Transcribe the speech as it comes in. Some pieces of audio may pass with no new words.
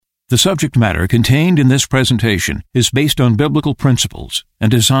The subject matter contained in this presentation is based on biblical principles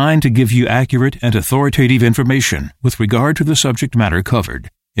and designed to give you accurate and authoritative information with regard to the subject matter covered.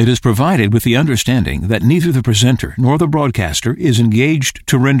 It is provided with the understanding that neither the presenter nor the broadcaster is engaged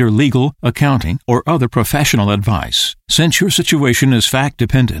to render legal, accounting, or other professional advice. Since your situation is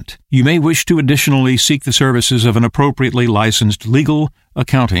fact-dependent, you may wish to additionally seek the services of an appropriately licensed legal,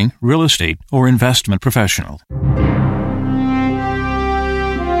 accounting, real estate, or investment professional.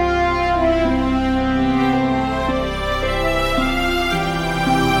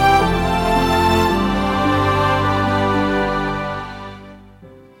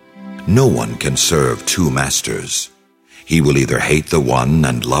 No one can serve two masters. He will either hate the one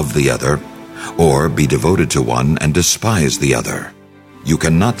and love the other, or be devoted to one and despise the other. You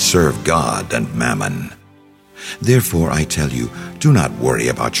cannot serve God and mammon. Therefore, I tell you, do not worry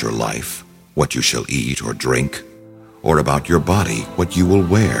about your life, what you shall eat or drink, or about your body, what you will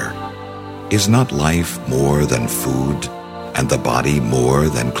wear. Is not life more than food, and the body more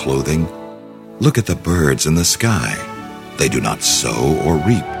than clothing? Look at the birds in the sky. They do not sow or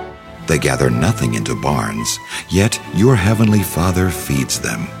reap. They gather nothing into barns, yet your heavenly Father feeds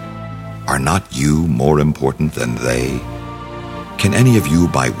them. Are not you more important than they? Can any of you,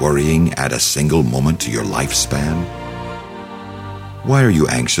 by worrying, add a single moment to your lifespan? Why are you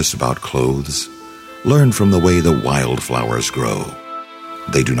anxious about clothes? Learn from the way the wildflowers grow.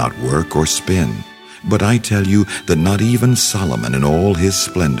 They do not work or spin, but I tell you that not even Solomon in all his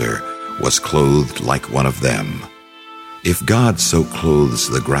splendor was clothed like one of them. If God so clothes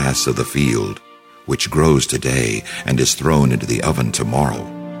the grass of the field, which grows today and is thrown into the oven tomorrow,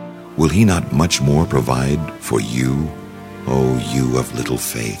 will he not much more provide for you, O you of little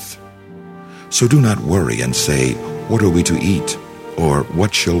faith? So do not worry and say, what are we to eat? Or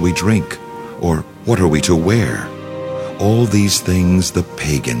what shall we drink? Or what are we to wear? All these things the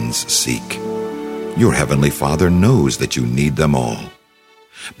pagans seek. Your heavenly Father knows that you need them all.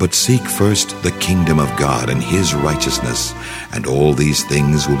 But seek first the kingdom of God and his righteousness, and all these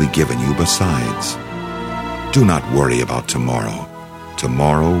things will be given you besides. Do not worry about tomorrow.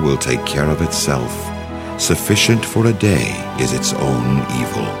 Tomorrow will take care of itself. Sufficient for a day is its own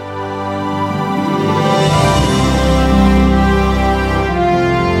evil.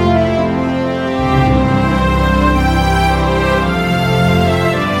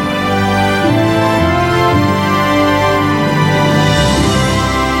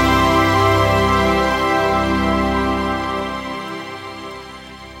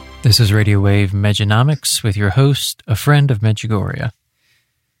 This is Radio Wave Mejanomics with your host, a friend of Medjugorje.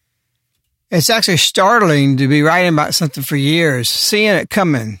 It's actually startling to be writing about something for years, seeing it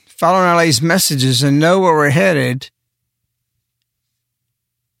coming, following all these messages and know where we're headed.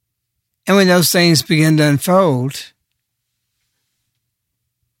 And when those things begin to unfold,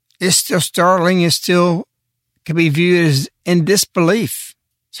 it's still startling. It still can be viewed as in disbelief.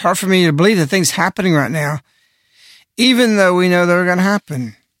 It's hard for me to believe that things happening right now, even though we know they're going to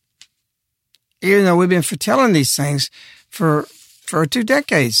happen. Even though we've been foretelling these things for 2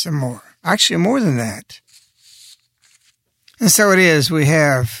 decades or more. Actually, more than that. And so it is. We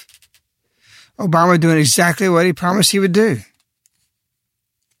have Obama doing exactly what he promised he would do.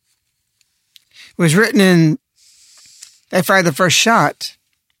 It was written in, they fired the first shot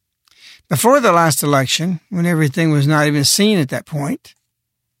before the last election, when everything was not even seen at that point,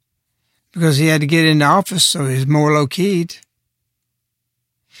 because he had to get into office, so he was more low-keyed.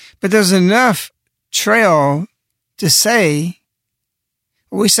 But there's enough trail to say,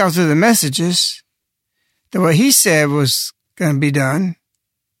 what we saw through the messages, that what he said was going to be done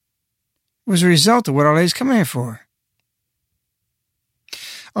was a result of what all he's coming here for.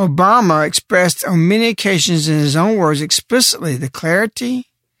 Obama expressed on many occasions in his own words explicitly the clarity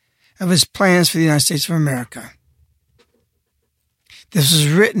of his plans for the United States of America. This was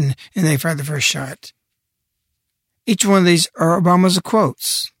written in They Fired the First Shot. Each one of these are Obama's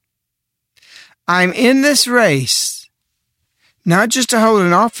quotes. I'm in this race, not just to hold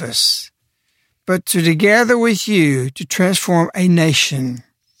an office, but to together with you to transform a nation.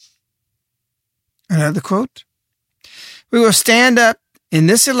 Another quote. We will stand up in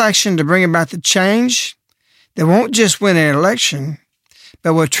this election to bring about the change that won't just win an election,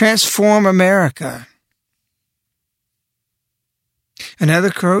 but will transform America.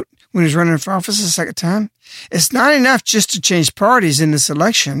 Another quote, when he was running for office the second time, it's not enough just to change parties in this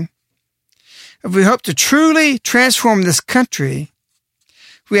election. If we hope to truly transform this country,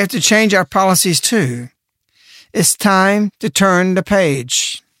 we have to change our policies too. It's time to turn the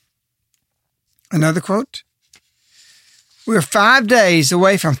page. Another quote. We're 5 days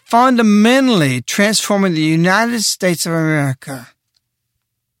away from fundamentally transforming the United States of America.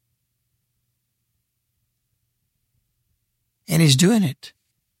 And he's doing it.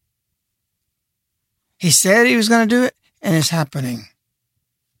 He said he was going to do it, and it's happening.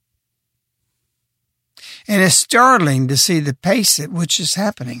 And it's startling to see the pace at which it's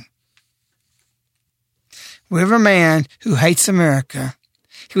happening. We have a man who hates America,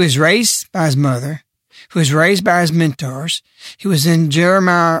 who was raised by his mother, who was raised by his mentors. He was in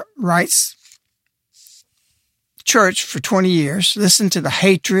Jeremiah Wright's church for 20 years, listened to the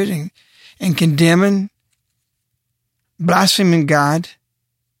hatred and condemning, blaspheming God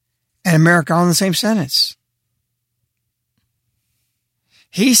and America all in the same sentence.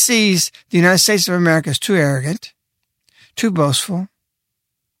 He sees the United States of America as too arrogant, too boastful,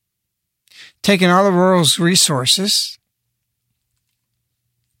 taking all the world's resources.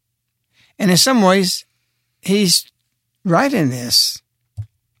 And in some ways, he's right in this.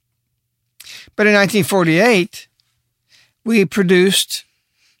 But in 1948, we produced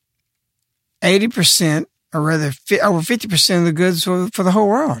 80%, or rather over 50% of the goods for the whole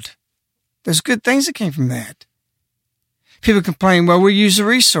world. There's good things that came from that. People complain, well, we use the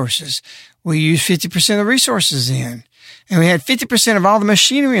resources. We use 50% of the resources in. And we had 50% of all the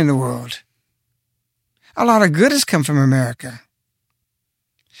machinery in the world. A lot of good has come from America.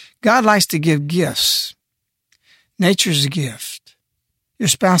 God likes to give gifts. Nature's a gift. Your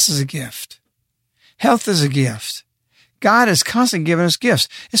spouse is a gift. Health is a gift. God is constantly giving us gifts.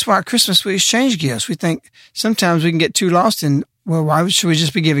 It's why at Christmas we exchange gifts. We think sometimes we can get too lost in, well, why should we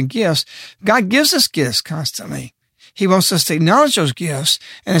just be giving gifts? God gives us gifts constantly. He wants us to acknowledge those gifts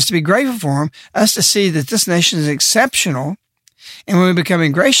and us to be grateful for them, us to see that this nation is exceptional. And when we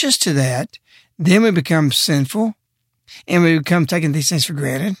become gracious to that, then we become sinful and we become taking these things for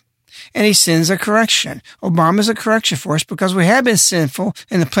granted. And he sends a correction. Obama's a correction for us because we have been sinful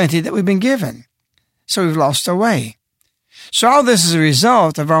in the plenty that we've been given. So we've lost our way. So all this is a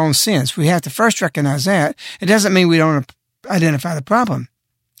result of our own sins. We have to first recognize that. It doesn't mean we don't identify the problem.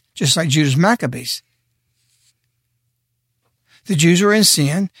 Just like Judas Maccabees. The Jews were in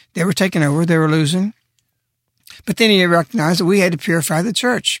sin. They were taking over. They were losing. But then he recognized that we had to purify the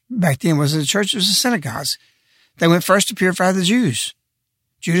church. Back then, it wasn't the church, it was the synagogues. They went first to purify the Jews.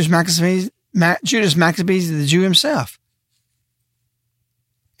 Judas Maccabees, the Jew himself.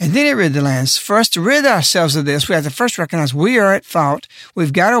 And then he rid the lands. For us to rid ourselves of this, we have to first recognize we are at fault.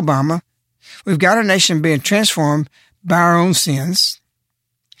 We've got Obama. We've got our nation being transformed by our own sins.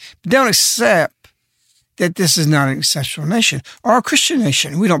 But don't accept that this is not an exceptional nation or a Christian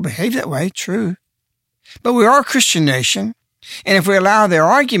nation. We don't behave that way, true. But we are a Christian nation. And if we allow their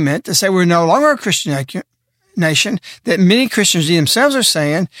argument to say we're no longer a Christian nation, that many Christians themselves are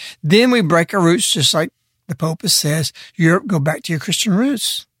saying, then we break our roots just like the Pope says, Europe, go back to your Christian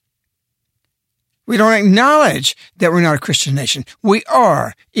roots. We don't acknowledge that we're not a Christian nation. We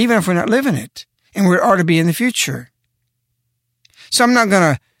are, even if we're not living it. And we are to be in the future. So I'm not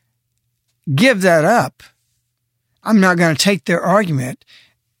going to give that up. I'm not going to take their argument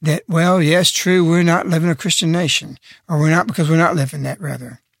that, well, yes, true, we're not living a Christian nation. Or we're not because we're not living that,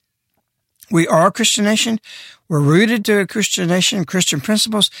 rather. We are a Christian nation. We're rooted to a Christian nation, Christian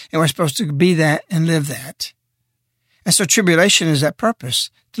principles, and we're supposed to be that and live that. And so tribulation is that purpose,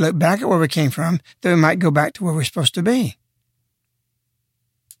 to look back at where we came from, that we might go back to where we're supposed to be.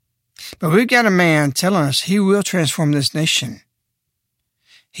 But we've got a man telling us he will transform this nation.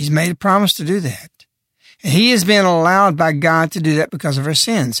 He's made a promise to do that. And he has been allowed by God to do that because of our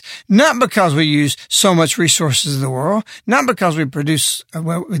sins. Not because we use so much resources of the world. Not because we produce,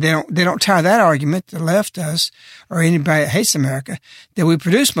 well, they don't tie that argument, the left does, or anybody that hates America, that we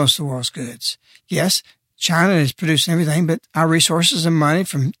produce most of the world's goods. Yes, China is producing everything, but our resources and money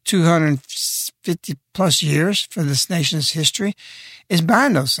from 250 plus years for this nation's history is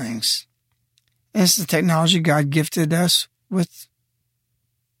buying those things. And it's the technology God gifted us with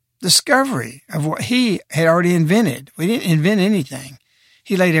discovery of what he had already invented. We didn't invent anything.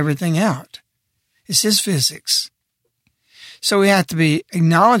 He laid everything out. It's his physics. So we have to be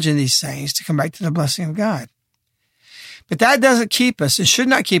acknowledging these things to come back to the blessing of God. But that doesn't keep us, it should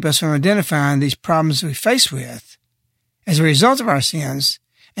not keep us from identifying these problems we face with as a result of our sins,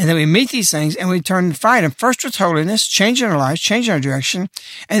 and then we meet these things and we turn and fight them, first with holiness, changing our lives, changing our direction,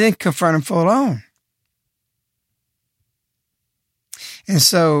 and then confront them full on. And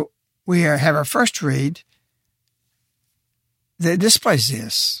so we have our first read that displays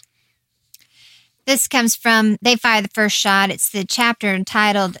this. This comes from They Fire the First Shot. It's the chapter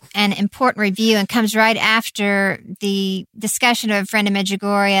entitled An Important Review and comes right after the discussion of Friend of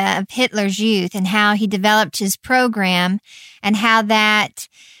Medjugorje of Hitler's youth and how he developed his program and how that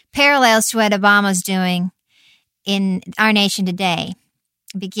parallels to what Obama's doing in our nation today.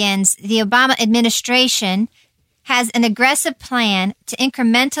 It begins, the Obama administration has an aggressive plan to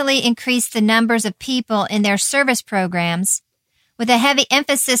incrementally increase the numbers of people in their service programs, with a heavy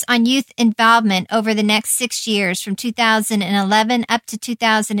emphasis on youth involvement over the next 6 years from 2011 up to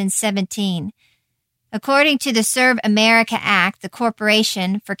 2017. According to the Serve America Act, the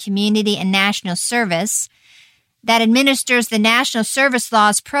Corporation for Community and National Service, that administers the National Service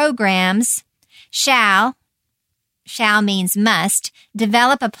Laws programs, shall means must,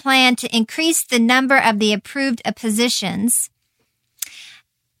 develop a plan to increase the number of the approved positions,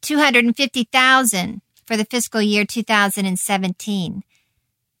 250,000 for the fiscal year 2017.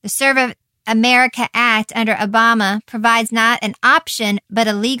 The Serve America Act under Obama provides not an option but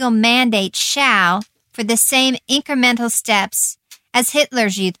a legal mandate shall for the same incremental steps as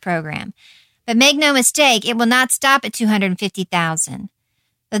Hitler's youth program. But make no mistake, it will not stop at 250,000.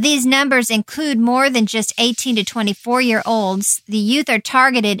 Though these numbers include more than just 18 to 24-year-olds, the youth are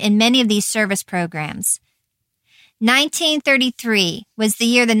targeted in many of these service programs. 1933 was the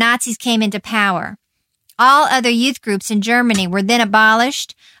year the Nazis came into power. All other youth groups in Germany were then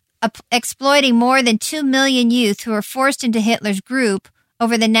abolished, exploiting more than 2 million youth who were forced into Hitler's group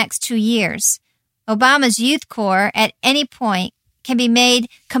over the next 2 years. Obama's Youth Corps at any point can be made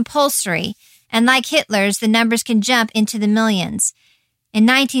compulsory, and like Hitler's, the numbers can jump into the millions. In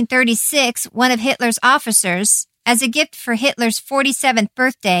 1936, one of Hitler's officers, as a gift for Hitler's 47th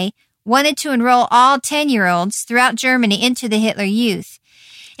birthday, wanted to enroll all 10-year-olds throughout Germany into the Hitler Youth.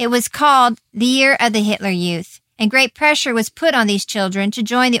 It was called the Year of the Hitler Youth, and great pressure was put on these children to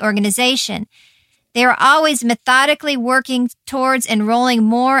join the organization. They were always methodically working towards enrolling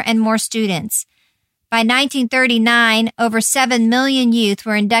more and more students. By 1939, over 7 million youth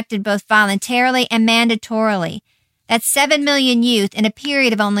were inducted both voluntarily and mandatorily. That's 7 million youth in a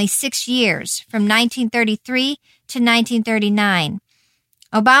period of only 6 years, from 1933 to 1939.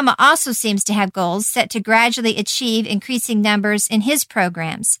 Obama also seems to have goals set to gradually achieve increasing numbers in his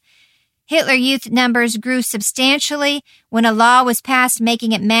programs. Hitler Youth numbers grew substantially when a law was passed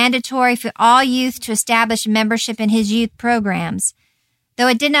making it mandatory for all youth to establish membership in his youth programs. Though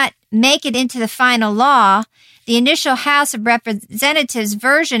it did not make it into the final law, the initial House of Representatives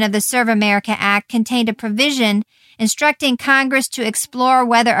version of the Serve America Act contained a provision instructing Congress to explore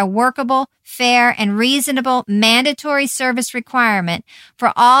whether a workable, fair, and reasonable mandatory service requirement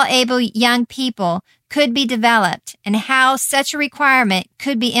for all able young people could be developed and how such a requirement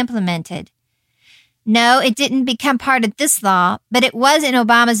could be implemented. No, it didn't become part of this law, but it was in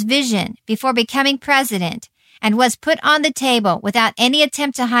Obama's vision before becoming president and was put on the table without any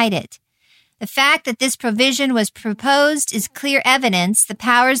attempt to hide it. The fact that this provision was proposed is clear evidence the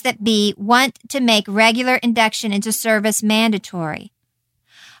powers that be want to make regular induction into service mandatory.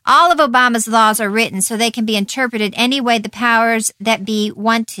 All of Obama's laws are written so they can be interpreted any way the powers that be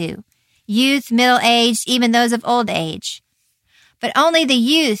want to. Youth, middle-aged, even those of old age. But only the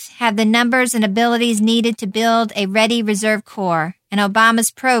youth have the numbers and abilities needed to build a ready reserve corps, and Obama's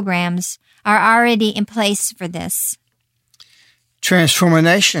programs are already in place for this. Transform a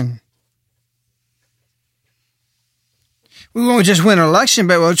nation. We won't just win an election,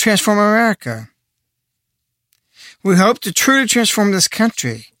 but we'll transform America. We hope to truly transform this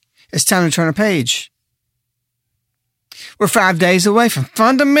country. It's time to turn a page. We're 5 days away from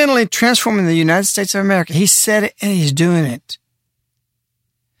fundamentally transforming the United States of America. He said it and he's doing it.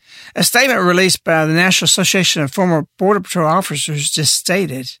 A statement released by the National Association of Former Border Patrol Officers just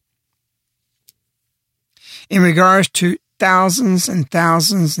stated, in regards to thousands and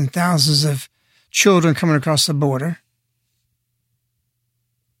thousands and thousands of children coming across the border,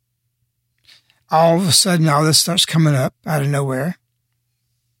 all of a sudden all this starts coming up out of nowhere.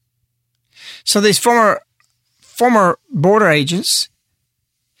 So these former border agents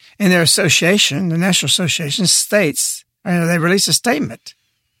and their association, the National Association, states, they released a statement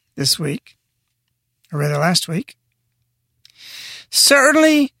this week, or rather last week.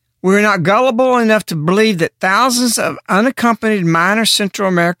 Certainly, we're not gullible enough to believe that thousands of unaccompanied minor Central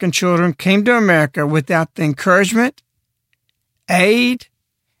American children came to America without the encouragement, aid,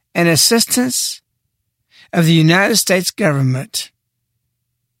 and assistance of the United States government.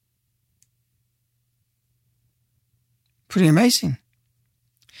 Pretty amazing.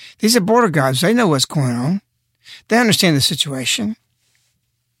 These are border guards. They know what's going on. They understand the situation.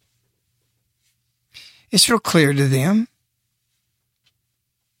 It's real clear to them.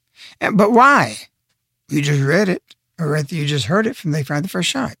 But why? You just read it, or rather you just heard it from They Fired the First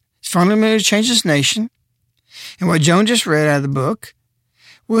Shot. It's fundamentally to change this nation. And what Joan just read out of the book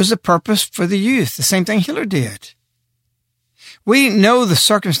was the purpose for the youth, the same thing Hitler did. We know the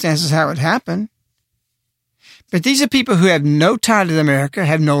circumstances, how it happened. But these are people who have no tie to America,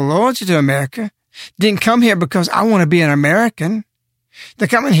 have no loyalty to America. didn't come here because I want to be an American. They're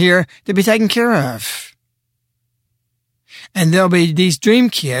coming here to be taken care of. And there'll be these dream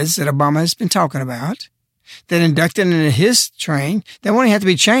kids that Obama has been talking about that inducted into his train. They won't even have to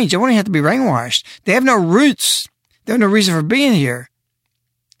be changed. They won't even have to be brainwashed. They have no roots. They have no reason for being here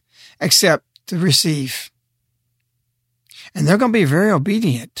except to receive. And they're going to be very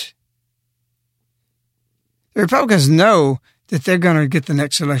obedient. The Republicans know that they're going to get the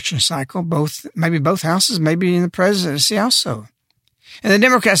next election cycle, maybe both houses, maybe in the presidency also. And the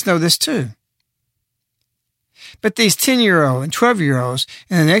Democrats know this too. But these 10-year-old and 12-year-olds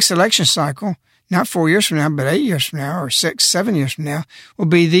in the next election cycle, not 4 years from now, but 8 years from now, or 6, 7 years from now, will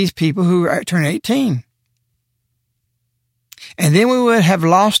be these people who turn 18. And then we would have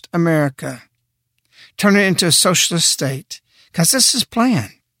lost America, turn it into a socialist state, because this is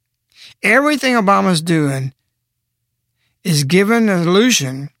planned. Everything Obama's doing is given an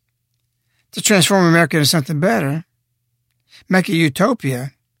illusion to transform America into something better, make it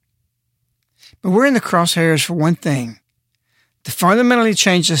utopia. But we're in the crosshairs for one thing, to fundamentally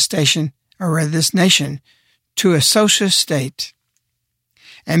change this nation to a socialist state.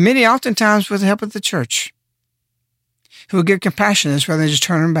 And many oftentimes with the help of the church, who will give compassion to this rather than just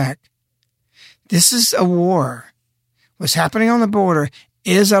turn them back. This is a war. What's happening on the border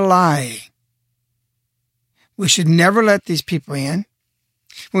is a lie. We should never let these people in.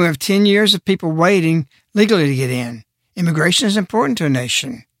 We have 10 years of people waiting legally to get in. Immigration is important to a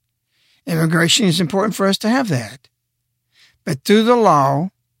nation. Immigration is important for us to have that. But through the law,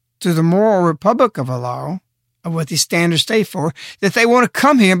 through the moral republic of a law, of what these standards stay for, that they want to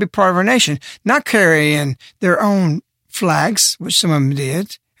come here and be part of our nation, not carry in their own flags, which some of them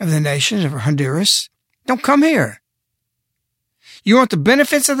did, of the nation, of Honduras. Don't come here. You want the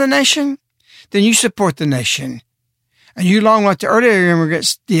benefits of the nation? Then you support the nation. And you long like the earlier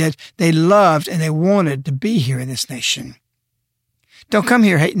immigrants did, they loved and they wanted to be here in this nation. Don't come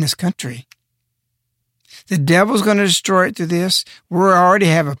here hating this country. The devil's going to destroy it through this. We already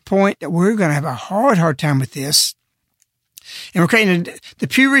have a point that we're going to have a hard time with this. And we're creating the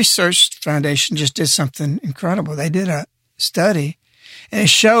Pew Research Foundation just did something incredible. They did a study, and it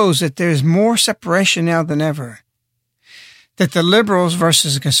shows that there's more separation now than ever. That the liberals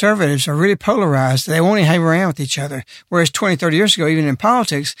versus the conservatives are really polarized. They won't even hang around with each other. Whereas 20, 30 years ago, even in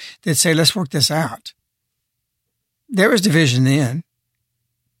politics, they'd say, let's work this out. There was division then,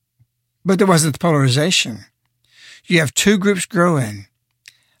 but there wasn't the polarization. You have two groups growing,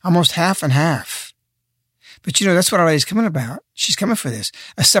 almost half and half. But that's what our lady's coming about. She's coming for this,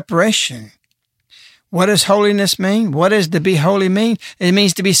 a separation. What does holiness mean? What does to be holy mean? It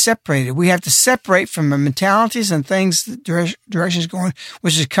means to be separated. We have to separate from the mentalities and things, directions going,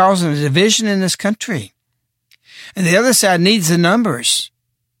 which is causing a division in this country. And the other side needs the numbers.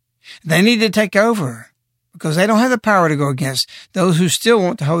 They need to take over because they don't have the power to go against those who still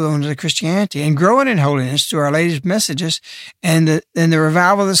want to hold on to Christianity and growing in holiness through Our Lady's messages and the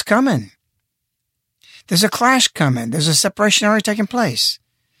revival that's coming. There's a clash coming. There's a separation already taking place.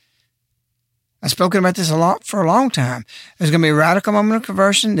 I've spoken about this a lot for a long time. There's going to be a radical moment of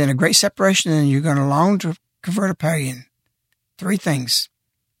conversion, then a great separation, and then you're going to long to convert a pagan. 3 things.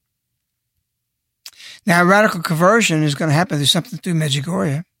 Now, a radical conversion is going to happen through something through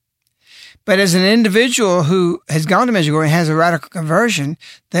Medjugorje. But as an individual who has gone to Medjugorje and has a radical conversion,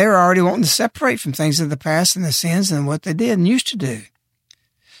 they're already wanting to separate from things of the past and the sins and what they did and used to do.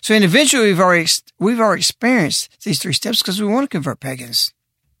 So individually, we've already experienced these 3 steps because we want to convert pagans.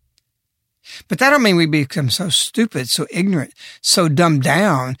 But that don't mean we become so stupid, so ignorant, so dumbed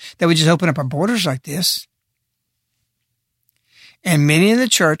down that we just open up our borders like this. And many in the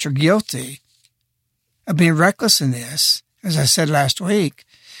church are guilty of being reckless in this, as I said last week,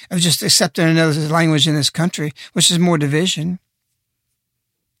 of just accepting another language in this country, which is more division.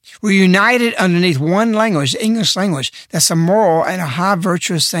 We're united underneath one language, the English language. That's a moral and a high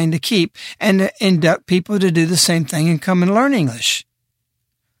virtuous thing to keep and to induct people to do the same thing and come and learn English.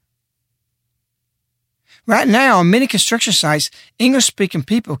 Right now, on many construction sites, English-speaking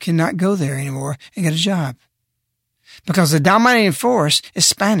people cannot go there anymore and get a job because the dominating force is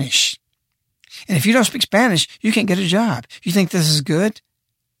Spanish. And if you don't speak Spanish, you can't get a job. You think this is good?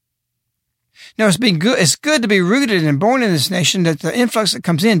 No, it's good to be rooted and born in this nation, that the influx that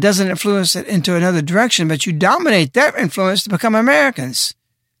comes in doesn't influence it into another direction, but you dominate that influence to become Americans.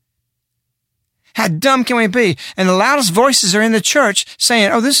 How dumb can we be? And the loudest voices are in the church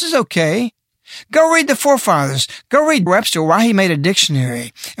saying, oh, this is okay. Go read the forefathers. Go read Webster, why he made a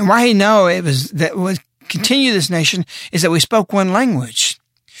dictionary, and why he knew it was that would continue this nation is that we spoke one language.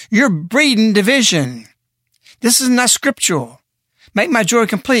 You're breeding division. This is not scriptural. Make my joy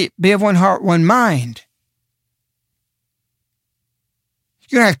complete. Be of one heart, one mind.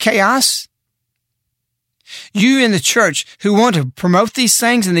 You're going to have chaos. You in the church who want to promote these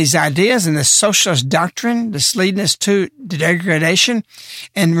things and these ideas and this socialist doctrine that's leading us to degradation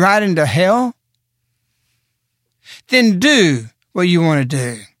and right into hell, then do what you want to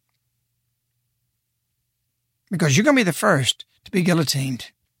do. Because you're going to be the first to be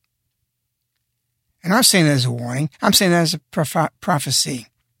guillotined. And I'm saying that as a warning. I'm saying that as a prophecy.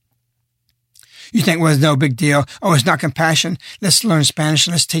 You think, well, it's no big deal. Oh, it's not compassion. Let's learn Spanish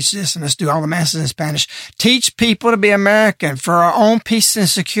and let's teach this and let's do all the masses in Spanish. Teach people to be American for our own peace and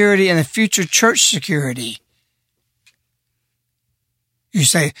security and the future church security. You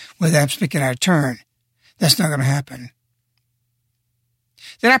say, well, I'm speaking out of turn. That's not going to happen.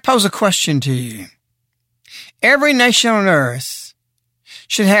 Then I pose a question to you. Every nation on earth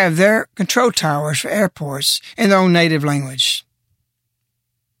should have their control towers for airports in their own native language.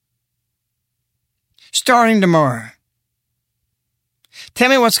 Starting tomorrow. Tell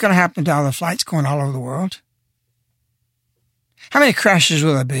me what's going to happen to all the flights going all over the world. How many crashes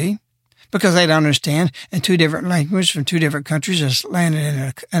will there be? Because they don't understand in two different languages from two different countries just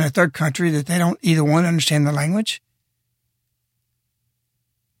landed in a third country that they don't either one understand the language.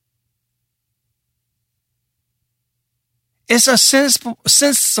 It's a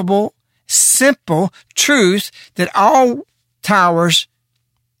sensible, simple truth that all towers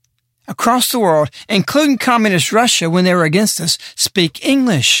across the world, including communist Russia when they were against us, speak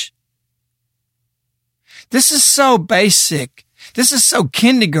English. This is so basic. This is so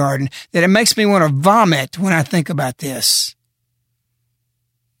kindergarten that it makes me want to vomit when I think about this.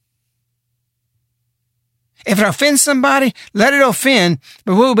 If it offends somebody, let it offend,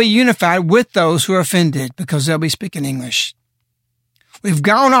 but we'll be unified with those who are offended because they'll be speaking English. We've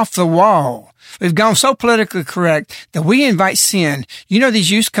gone off the wall. We've gone so politically correct that we invite sin. You know these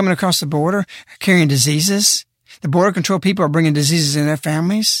youths coming across the border are carrying diseases? The border control people are bringing diseases in their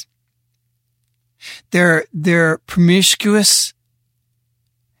families. They're promiscuous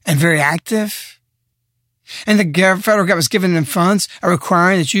and very active. And the federal government's giving them funds, are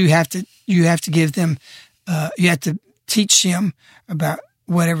requiring that you have to give them, you have to teach them about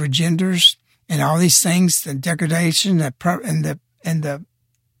whatever genders and all these things, the degradation and the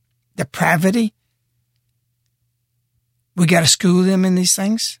depravity. We got to school them in these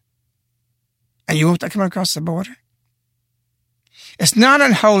things. And you want that coming across the border? It's not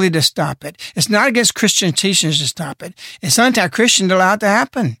unholy to stop it. It's not against Christian teachings to stop it. It's anti-Christian to allow it to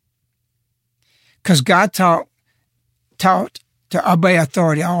happen. Because God taught to obey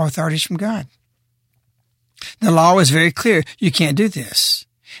authority. All authority is from God. The law is very clear. You can't do this.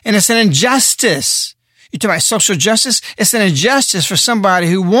 And it's an injustice. You talk about social justice. It's an injustice for somebody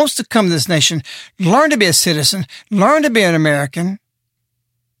who wants to come to this nation, learn to be a citizen, learn to be an American,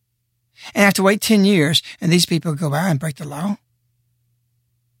 and have to wait 10 years, and these people go by and break the law.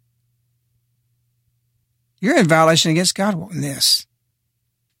 You're in violation against God in this.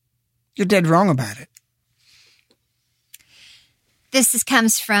 You're dead wrong about it. This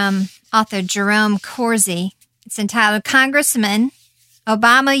comes from author Jerome Corsi. It's entitled Congressman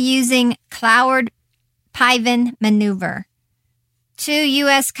Obama Using Cloward Piven Maneuver. 2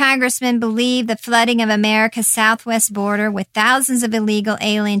 U.S. congressmen believe the flooding of America's southwest border with thousands of illegal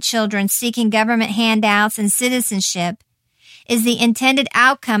alien children seeking government handouts and citizenship is the intended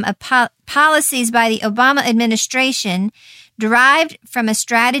outcome of policies by the Obama administration derived from a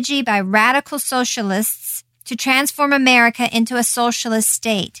strategy by radical socialists to transform America into a socialist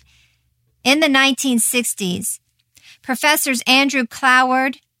state. In the 1960s, Professors Andrew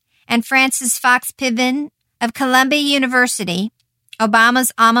Cloward and Francis Fox Piven of Columbia University,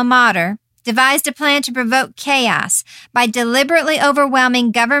 Obama's alma mater, devised a plan to provoke chaos by deliberately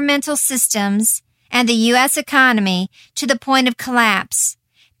overwhelming governmental systems and the U.S. economy to the point of collapse,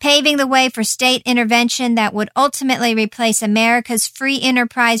 paving the way for state intervention that would ultimately replace America's free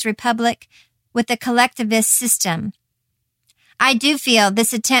enterprise republic with a collectivist system. I do feel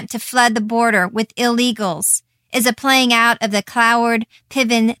this attempt to flood the border with illegals is a playing out of the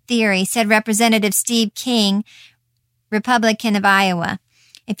Cloward-Piven theory, said Representative Steve King, Republican of Iowa.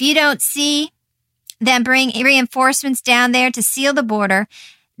 If you don't see them bring reinforcements down there to seal the border,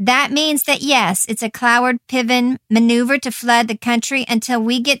 that means that, yes, it's a Cloward-Piven maneuver to flood the country until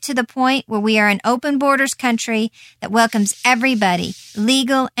we get to the point where we are an open borders country that welcomes everybody,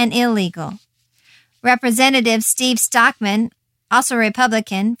 legal and illegal. Representative Steve Stockman, also a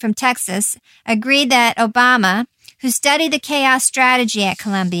Republican from Texas, agreed that Obama, who studied the chaos strategy at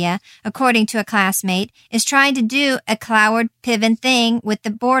Columbia, according to a classmate, is trying to do a Cloward-Piven thing with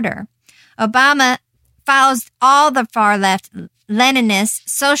the border. Obama follows all the far left Leninist,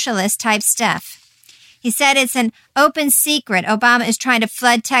 socialist type stuff. He said it's an open secret Obama is trying to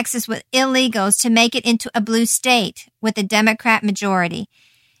flood Texas with illegals to make it into a blue state with a Democrat majority.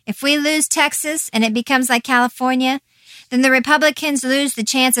 If we lose Texas and it becomes like California, then the Republicans lose the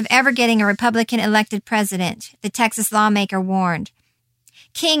chance of ever getting a Republican elected president, the Texas lawmaker warned.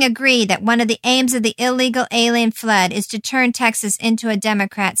 King agreed that one of the aims of the illegal alien flood is to turn Texas into a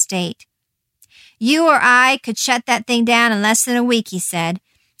Democrat state. You or I could shut that thing down in less than a week, he said.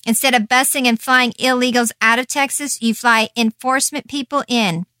 Instead of busing and flying illegals out of Texas, you fly enforcement people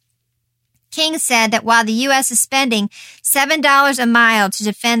in. King said that while the U.S. is spending $7 a mile to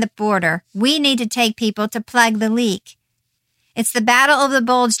defend the border, we need to take people to plug the leak. It's the Battle of the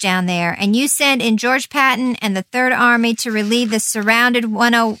Bulge down there, and you send in George Patton and the Third Army to relieve the surrounded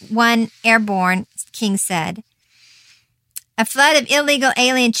 101 Airborne, King said. A flood of illegal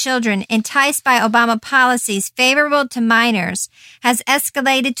alien children enticed by Obama policies favorable to minors has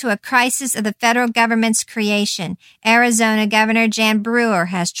escalated to a crisis of the federal government's creation, Arizona Governor Jan Brewer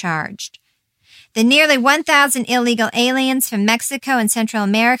has charged. The nearly 1,000 illegal aliens from Mexico and Central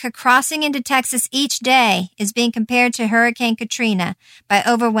America crossing into Texas each day is being compared to Hurricane Katrina by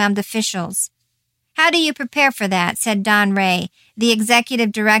overwhelmed officials. How do you prepare for that, said Don Ray, the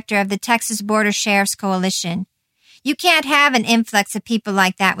executive director of the Texas Border Sheriff's Coalition. You can't have an influx of people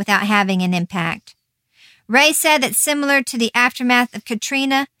like that without having an impact. Ray said that similar to the aftermath of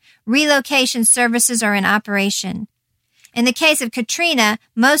Katrina, relocation services are in operation. In the case of Katrina,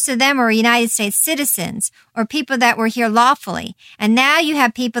 most of them were United States citizens or people that were here lawfully, and now you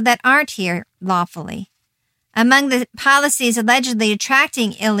have people that aren't here lawfully. Among the policies allegedly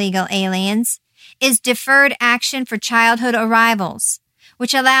attracting illegal aliens is deferred action for childhood arrivals,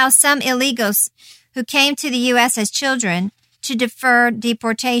 which allows some illegals who came to the U.S. as children to defer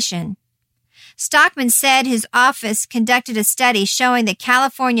deportation. Stockman said his office conducted a study showing that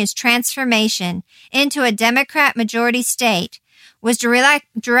California's transformation into a Democrat majority state was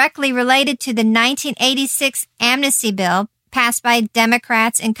directly related to the 1986 amnesty bill passed by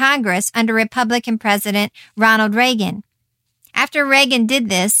Democrats in Congress under Republican President Ronald Reagan. After Reagan did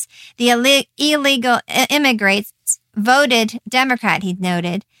this, the illegal immigrants voted Democrat, he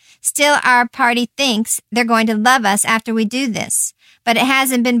noted. Still, our party thinks they're going to love us after we do this, but it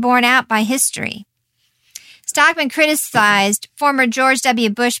hasn't been borne out by history. Stockman criticized former George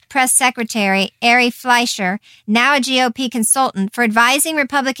W. Bush press secretary Ari Fleischer, now a GOP consultant, for advising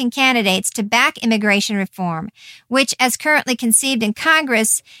Republican candidates to back immigration reform, which, as currently conceived in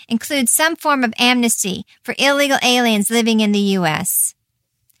Congress, includes some form of amnesty for illegal aliens living in the U.S.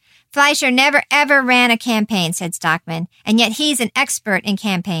 Fleischer never ever ran a campaign, said Stockman, and yet he's an expert in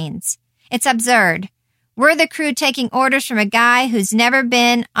campaigns. It's absurd. We're the crew taking orders from a guy who's never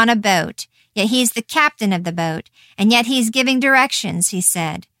been on a boat, yet he's the captain of the boat, and yet he's giving directions, he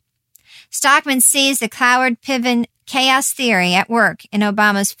said. Stockman sees the Cloward-Piven chaos theory at work in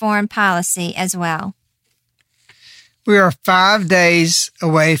Obama's foreign policy as well. We are 5 days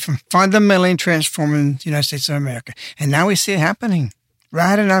away from fundamentally transforming the United States of America, and now we see it happening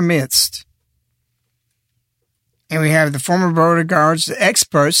right in our midst. And we have the former border guards, the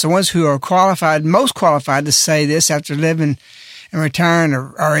experts, the ones who are qualified, most qualified to say this after living and retiring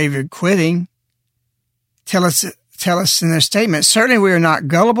or even quitting, tell us in their statement, certainly we are not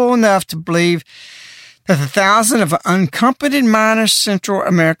gullible enough to believe that the thousands of unaccompanied minor Central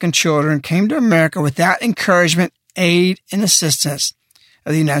American children came to America without encouragement, aid, and assistance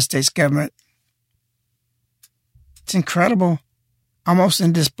of the United States government. It's incredible. Almost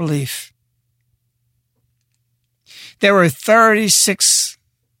in disbelief. There were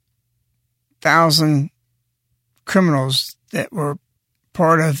 36,000 criminals that were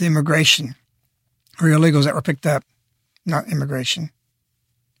part of the immigration, or illegals that were picked up, not immigration.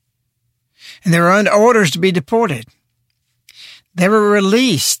 And they were under orders to be deported. They were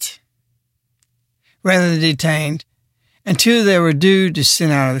released rather than detained until they were due to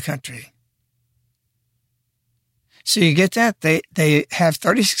send out of the country. So you get that? They have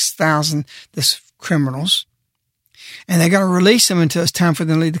 36,000 criminals, and they're going to release them until it's time for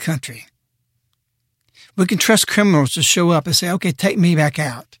them to leave the country. We can trust criminals to show up and say, okay, take me back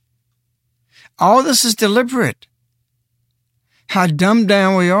out. All this is deliberate. How dumbed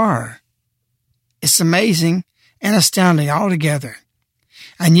down we are. It's amazing and astounding altogether.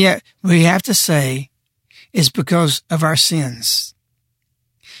 And yet we have to say it's because of our sins.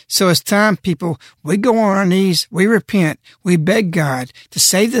 So it's time, people, we go on our knees, we repent, we beg God to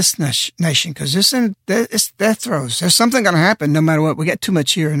save this nation, because it's death throes. There's something going to happen no matter what. We got too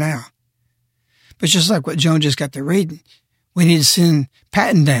much here now. But just like what Joan just got to reading, we need to send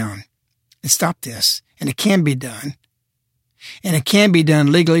Patton down and stop this, and it can be done. And it can be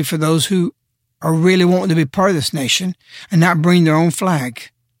done legally for those who are really wanting to be part of this nation and not bring their own flag.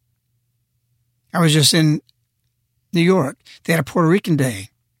 I was just in New York. They had a Puerto Rican day.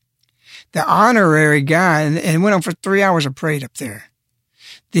 The honorary guy, and it went on for 3 hours of parade up there.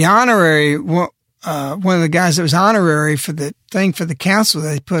 The honorary, one of the guys that was honorary for the thing for the council that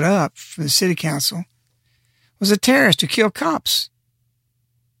they put up, for the city council, was a terrorist who killed cops.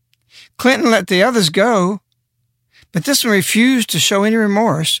 Clinton let the others go, but this one refused to show any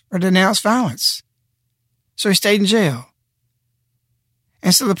remorse or denounce violence. So he stayed in jail.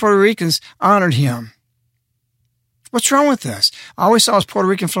 And so the Puerto Ricans honored him. What's wrong with us? I always saw his Puerto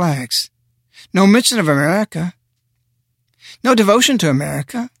Rican flags. No mention of America. No devotion to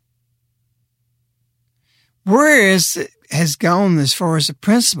America. Where has gone as far as the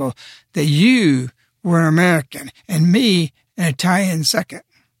principle that you were an American and me an Italian second?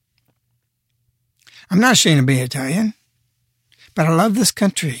 I'm not ashamed of being Italian, but I love this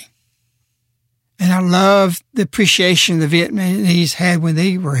country. And I love the appreciation the Vietnamese had when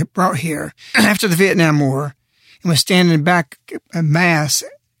they were brought here after the Vietnam War and was standing back en masse,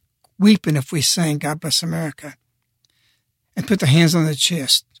 weeping if we sang God Bless America, and put their hands on their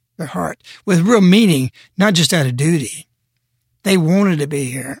chest, their heart, with real meaning, not just out of duty. They wanted to be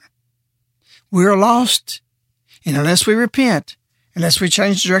here. We're lost, and unless we repent, unless we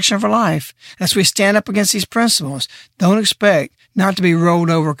change the direction of our life, unless we stand up against these principles, don't expect not to be rolled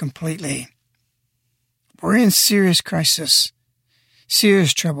over completely. We're in serious crisis,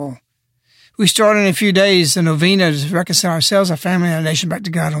 serious trouble. We start in a few days the novena to reconcile ourselves, our family, and our nation back to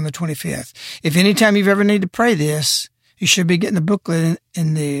God on the 25th. If any time you've ever needed to pray this, you should be getting the booklet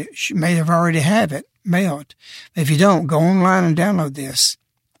you may have already have it mailed. If you don't, go online and download this.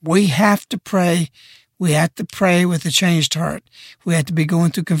 We have to pray. We have to pray with a changed heart. We have to be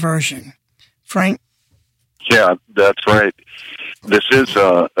going through conversion. Frank? Yeah, that's right. This is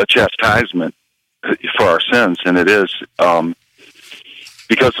a chastisement for our sins, and it is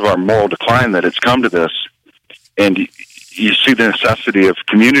because of our moral decline that it's come to this. And you see the necessity of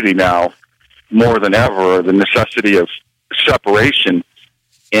community now more than ever, the necessity of separation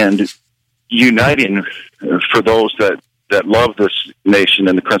and uniting for those that love this nation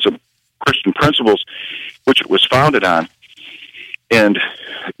and the Christian principles which it was founded on. And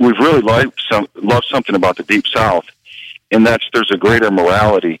we've really loved something about the Deep South, and that's there's a greater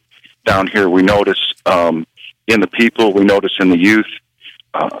morality down here. We notice in the people, we notice in the youth.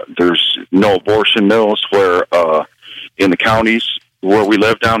 There's no abortion mills where in the counties where we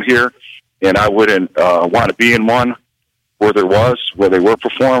live down here, and I wouldn't want to be in one where they were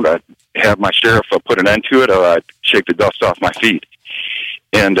performed. I'd have my sheriff put an end to it, or I'd shake the dust off my feet.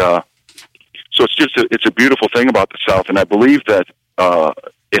 And so it's a beautiful thing about the South, and I believe that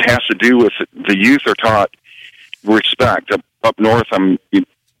it has to do with the youth are taught respect. Up north, I've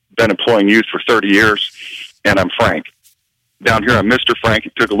been employing youth for 30 years, and I'm Frank. Down here, I'm Mr. Frank.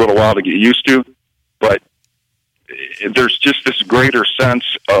 It took a little while to get used to, but there's just this greater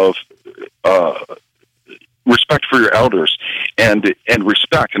sense of respect for your elders and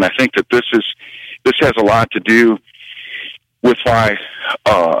respect. And I think that this has a lot to do with why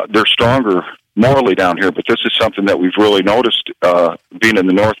they're stronger morally down here. But this is something that we've really noticed being in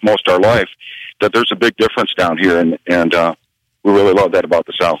the North most of our life, that there's a big difference down here, and we really love that about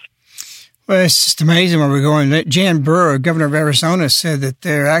the South. Well, it's just amazing where we're going. Jan Burr, governor of Arizona, said that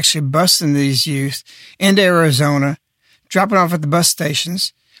they're actually busing these youth into Arizona, dropping off at the bus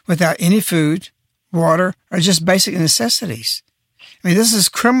stations without any food, water, or just basic necessities. I mean, this is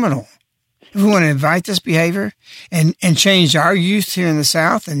criminal. If we want to invite this behavior and change our youth here in the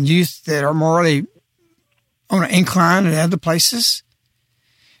South and youth that are morally on an incline in other places,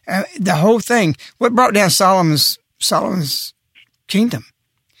 the whole thing, what brought down Solomon's kingdom?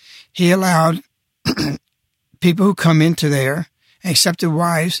 He allowed people who come into there and accepted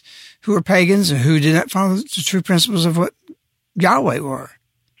wives who were pagans and who did not follow the true principles of what Yahweh were.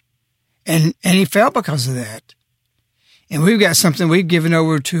 And he fell because of that. And we've got something we've given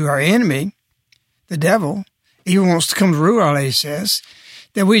over to our enemy, the devil. He wants to come to rule, our lady says,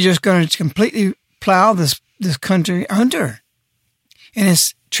 that we're just going to completely plow this country under. And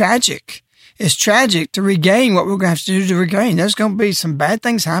it's tragic. It's tragic to regain what we're going to have to do to regain. There's going to be some bad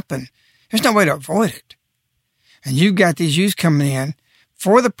things happen. There's no way to avoid it. And you've got these youth coming in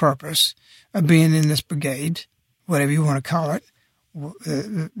for the purpose of being in this brigade, whatever you want to call it,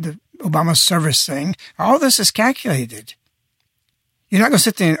 the Obama service thing. All this is calculated. You're not going to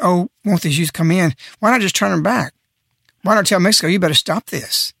sit there and, won't these youth come in? Why not just turn them back? Why not tell Mexico, you better stop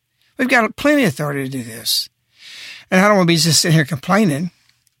this? We've got plenty of authority to do this. And I don't want to be just sitting here complaining,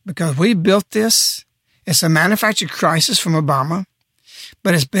 because we built this It's a manufactured crisis from Obama,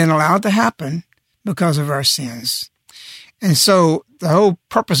 but it's been allowed to happen because of our sins. And so the whole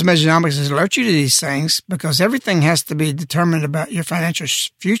purpose of Mejanomics is to alert you to these things, because everything has to be determined about your financial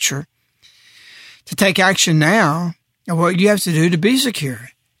future to take action now. And what you have to do to be secure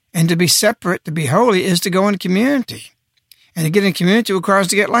and to be separate, to be holy, is to go into community. And to get in community requires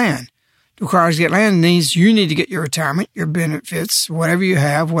to get land. To requires to get land means you need to get your retirement, your benefits, whatever you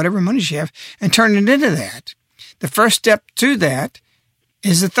have, whatever monies you have, and turn it into that. The first step to that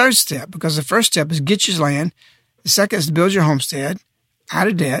is the third step, because the first step is get your land. The second is to build your homestead out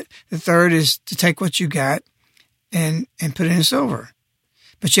of debt. The third is to take what you got and put it in silver.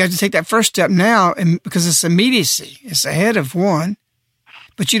 But you have to take that first step now, and because it's immediacy. It's ahead of one,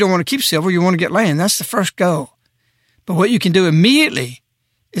 but you don't want to keep silver. You want to get land. That's the first goal. But what you can do immediately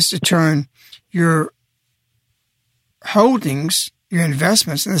is to turn your holdings, your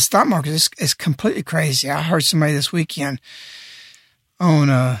investments in the stock market is completely crazy. I heard somebody this weekend on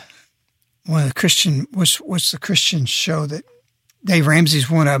one of the Christian, what's the Christian show that Dave Ramsey's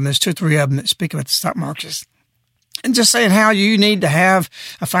one of them. There's 2 or 3 of them that speak about the stock markets. And just saying how you need to have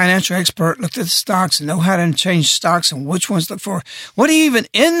a financial expert look at the stocks and know how to change stocks and which ones to look for. What are you even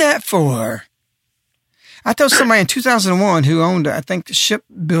in that for? I told somebody in 2001 who owned, I think, the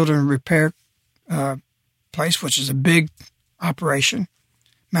shipbuilder and repair place, which is a big operation,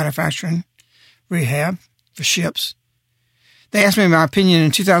 manufacturing, rehab for ships. They asked me my opinion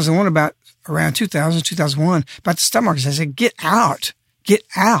in 2001 about, around 2001, about the stock market. I said, get out.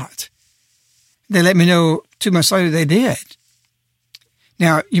 They let me know 2 months later they did.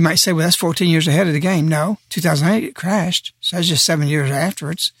 Now, you might say, well, that's 14 years ahead of the game. No, 2008 it crashed, so that's just 7 years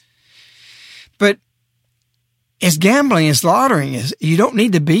afterwards. But it's gambling, it's lottery. You don't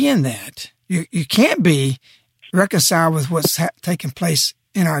need to be in that. You can't be reconciled with what's taking place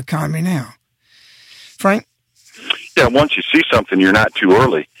in our economy now. Frank? Yeah, once you see something, you're not too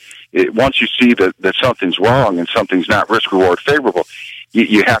early. Once you see that something's wrong and something's not risk-reward favorable,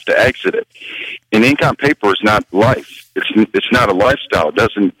 you have to exit it. And ink on paper is not life. It's not a lifestyle. It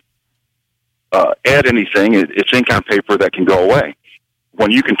doesn't add anything. It's ink on paper that can go away.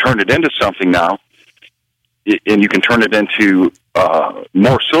 When you can turn it into something now, and you can turn it into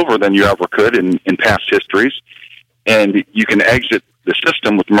more silver than you ever could in past histories, and you can exit the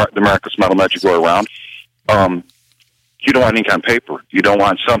system with the Marcus Metal Medjugorje round. You don't want ink on paper. You don't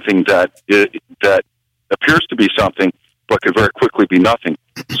want something that appears to be something but could very quickly be nothing.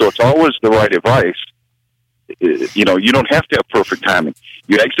 So it's always the right advice. You don't have to have perfect timing.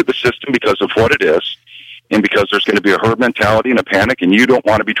 You exit the system because of what it is, and because there's going to be a herd mentality and a panic, and you don't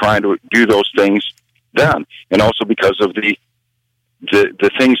want to be trying to do those things then. And also because of the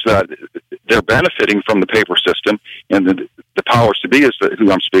things that they're benefiting from the paper system, and the powers to be, is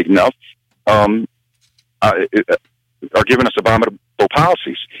who I'm speaking of, are giving us abominable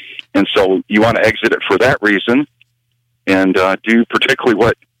policies. And so you want to exit it for that reason, and do particularly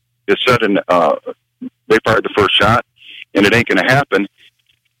what is said in They Fired the First Shot, and it ain't going to happen,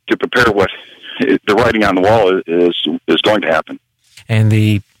 to prepare what the writing on the wall is going to happen.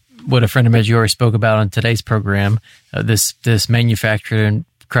 And what a friend of Medjugorje spoke about on today's program, this manufacturing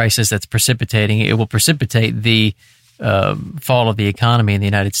crisis that's precipitating, it will precipitate the fall of the economy in the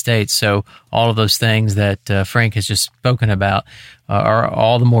United States. So all of those things that Frank has just spoken about are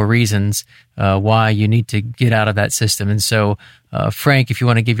all the more reasons why you need to get out of that system. And so, Frank, if you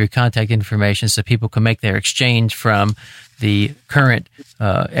want to give your contact information so people can make their exchange from the current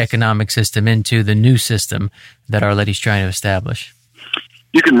economic system into the new system that Our Lady's trying to establish.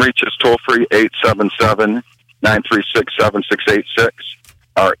 You can reach us toll-free, 877-936-7686.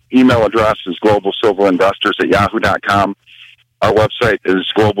 Our email address is globalsilverinvestors@yahoo.com. Our website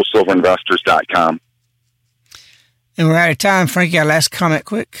is globalsilverinvestors.com. And we're out of time. Frankie, our last comment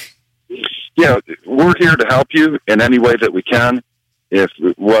quick. Yeah, we're here to help you in any way that we can,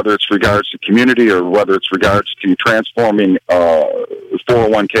 whether it's regards to community or whether it's regards to transforming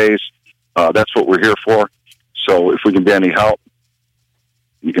 401ks. That's what we're here for. So if we can be any help,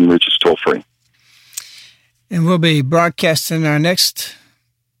 you can reach us toll-free. And we'll be broadcasting our next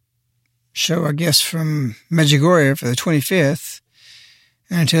show, I guess, from Medjugorje for the 25th.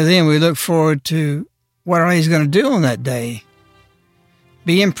 And until then, we look forward to what Our Lady's going to do on that day.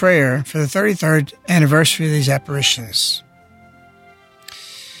 Be in prayer for the 33rd anniversary of these apparitions.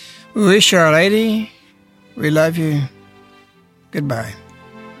 We wish you, Our Lady. We love you. Goodbye.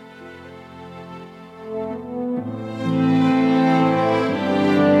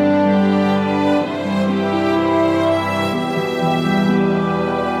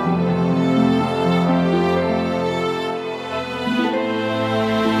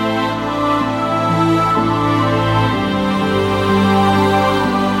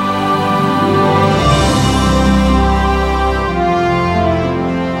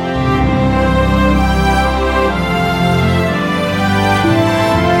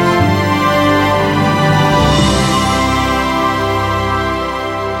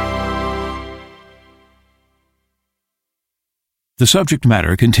 The subject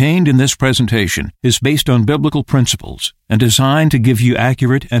matter contained in this presentation is based on biblical principles and designed to give you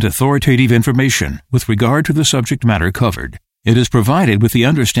accurate and authoritative information with regard to the subject matter covered. It is provided with the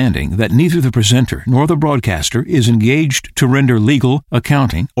understanding that neither the presenter nor the broadcaster is engaged to render legal,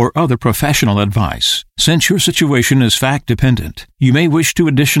 accounting, or other professional advice. Since your situation is fact-dependent, you may wish to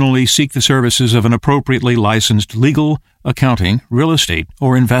additionally seek the services of an appropriately licensed legal, accounting, real estate,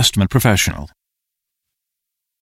 or investment professional.